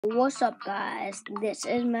What's up, guys? This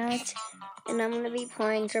is Matt, and I'm going to be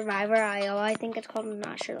playing Survivor.io. I think it's called, I'm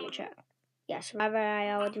not sure, let me check. Yeah,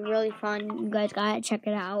 Survivor.io, it's really fun. You guys gotta check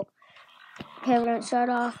it out. Okay, we're going to start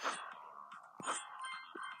off.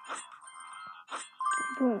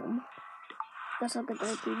 Boom. Let's look at the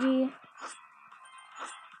RPG.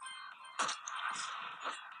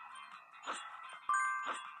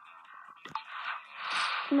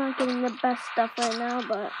 I'm not getting the best stuff right now,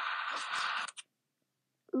 but...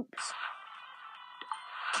 Oops.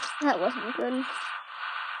 That wasn't good.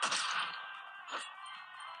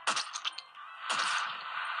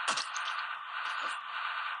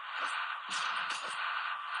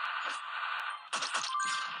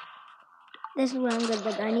 This is what I'm good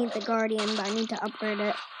with. I need the Guardian, but I need to upgrade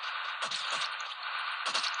it.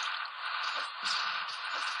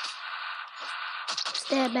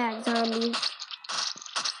 Stay back, zombies.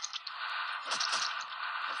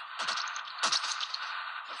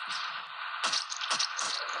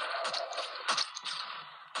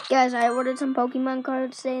 Guys, I ordered some Pokemon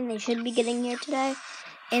cards today, and they should be getting here today.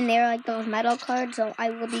 And they're like those metal cards, so I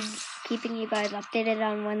will be keeping you guys updated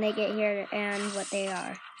on when they get here and what they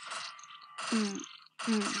are.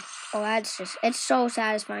 Oh, it's so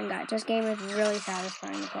satisfying, guys. This game is really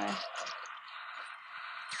satisfying to play.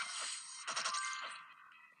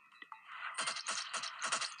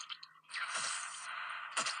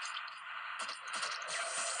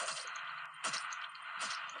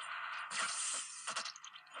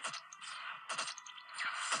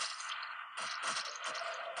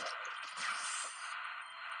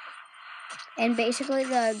 And basically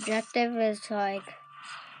the objective is to like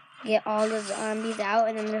get all the zombies out,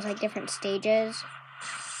 and then there's like different stages.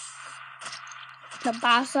 The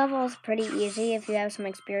boss level is pretty easy if you have some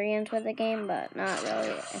experience with the game, but not really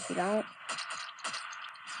if you don't.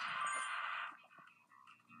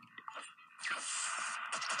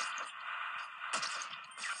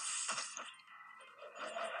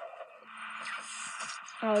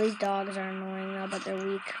 Oh, these dogs are annoying though, but they're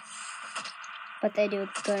weak. But they do a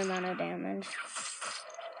good amount of damage.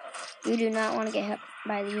 You do not want to get hit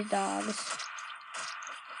by these dogs.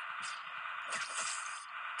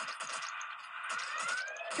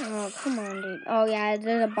 Oh, come on, dude. Oh, yeah,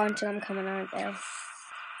 there's a bunch of them coming, aren't there?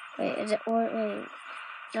 Wait, is it, wait.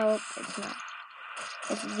 Nope, it's not.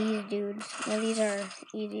 It's these dudes. Well, these are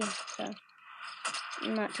easy, so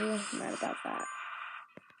I'm not too mad about that.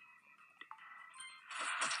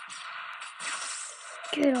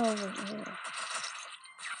 Get over here.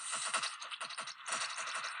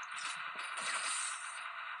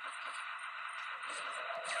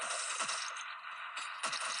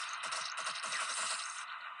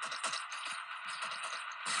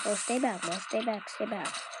 Oh, stay back, bro. Stay back, stay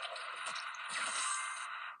back.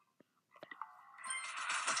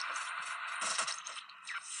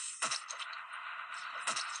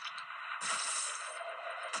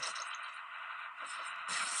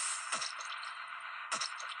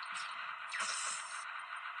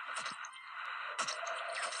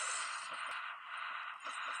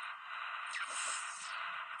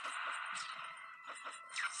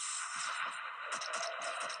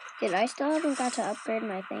 Dude, I still haven't got to upgrade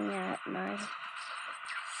my thing yet, my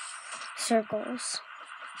circles.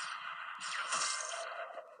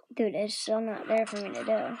 Dude, it's still not there for me to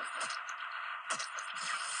do.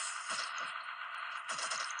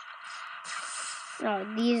 No,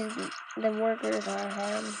 the workers are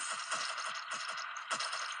hard.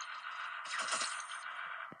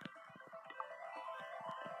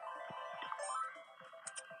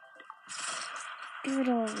 Get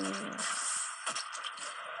over here.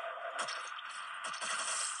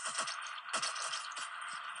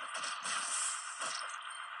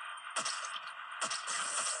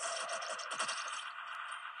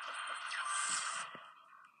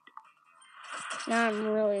 Now I'm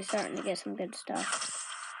really starting to get some good stuff.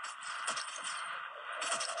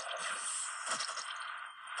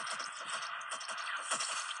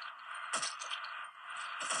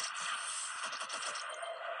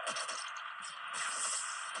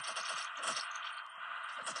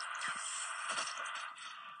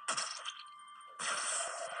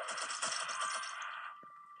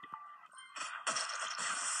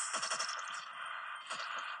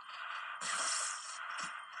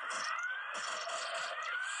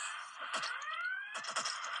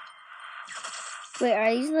 Wait,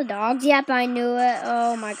 are these the dogs? Yep, I knew it.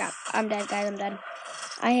 Oh my god. I'm dead, guys. I'm dead.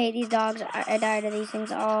 I hate these dogs. I die to these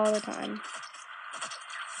things all the time.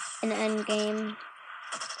 In the end game.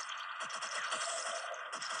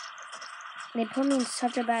 They put me in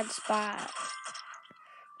such a bad spot.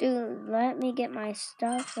 Dude, let me get my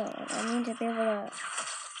stuff though. I need to be able to...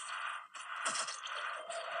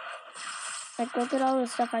 Like, look at all the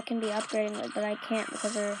stuff I can be upgrading with, but I can't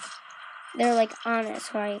because they're like on it,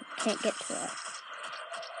 so I can't get to it.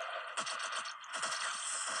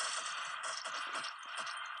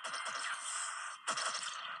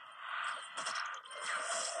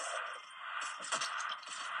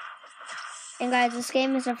 And guys, this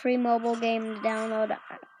game is a free mobile game to download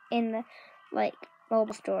in the like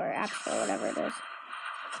mobile store, app store, whatever it is.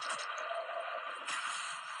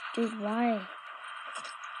 Dude, why?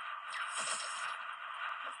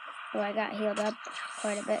 Oh, I got healed up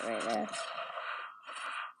quite a bit right there.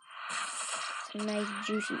 Some nice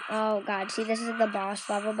juicy. Oh god, see, this is the boss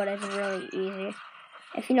level, but it's really easy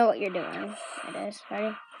if you know what you're doing. It is.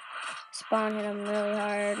 Ready? Spawn hit him really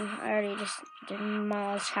hard. I already just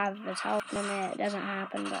demolished half of his health limit. It doesn't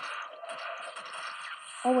happen, but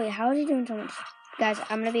oh wait, how is he doing so much? Guys,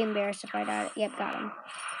 I'm gonna be embarrassed if I die. Yep, got him.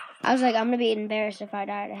 I was like, I'm gonna be embarrassed if I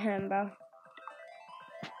die to him, bro.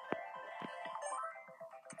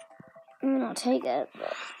 I mean, I'll take it,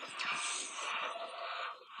 but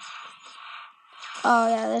oh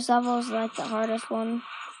yeah, this level is like the hardest one.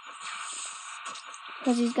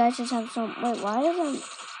 Because these guys just have some... Wait, why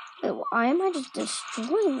am I just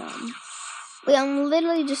destroying them? Wait, I'm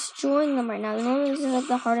literally destroying them right now. Normally this is like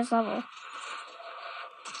the hardest level.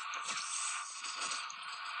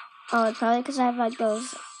 Oh, it's probably because I have like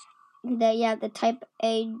those... the Type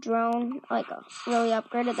A drone, like really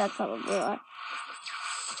upgraded. That's probably why.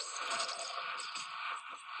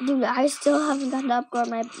 Dude, I still haven't gotten to upgrade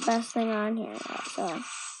my best thing on here yet, so...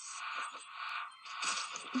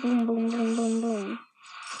 Boom, boom, boom, boom, boom.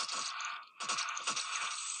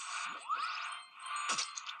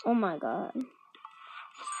 Oh my god.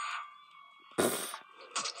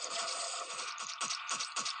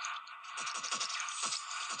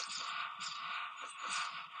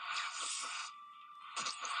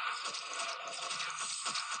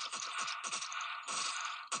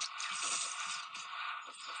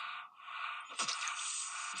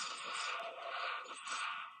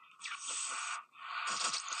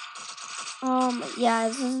 Yeah,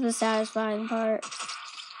 this is the satisfying part.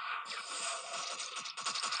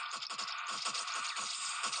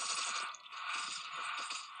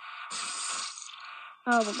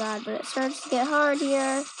 Oh my god, but it starts to get hard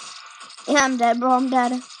here. Yeah, I'm dead, bro, I'm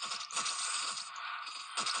dead.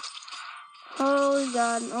 Holy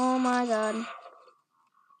god, oh my god.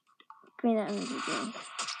 Give me that energy drink.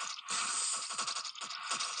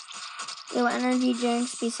 Yo, energy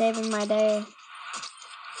drinks be saving my day.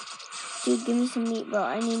 Dude, give me some meat, bro.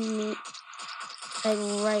 I need meat. Like,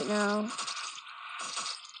 right now.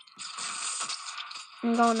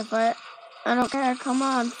 I'm going to fight. I don't care. Come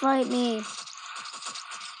on, fight me.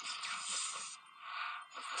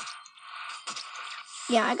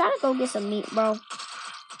 Yeah, I gotta go get some meat, bro.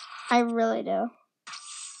 I really do.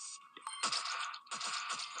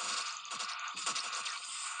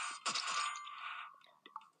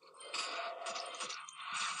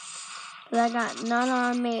 Cause I got none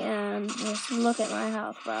on me, and just look at my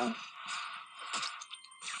health, bro.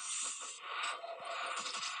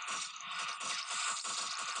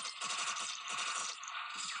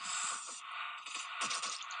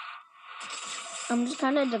 I'm just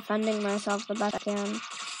kind of defending myself the best I can.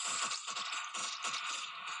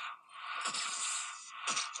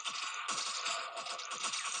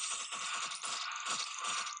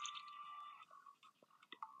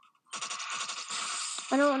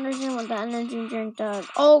 I don't understand what the energy drink does.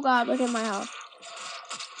 Oh god, look at my health.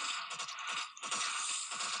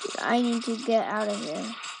 Dude, I need to get out of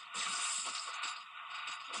here.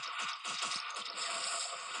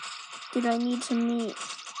 Dude, I need some meat.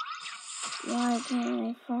 Why can't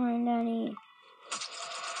I find any?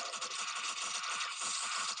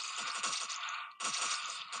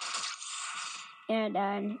 Yeah, I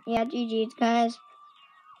died. Yeah, GG's, guys.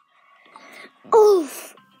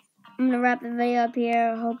 Oof! I'm gonna wrap the video up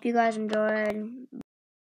here. Hope you guys enjoyed.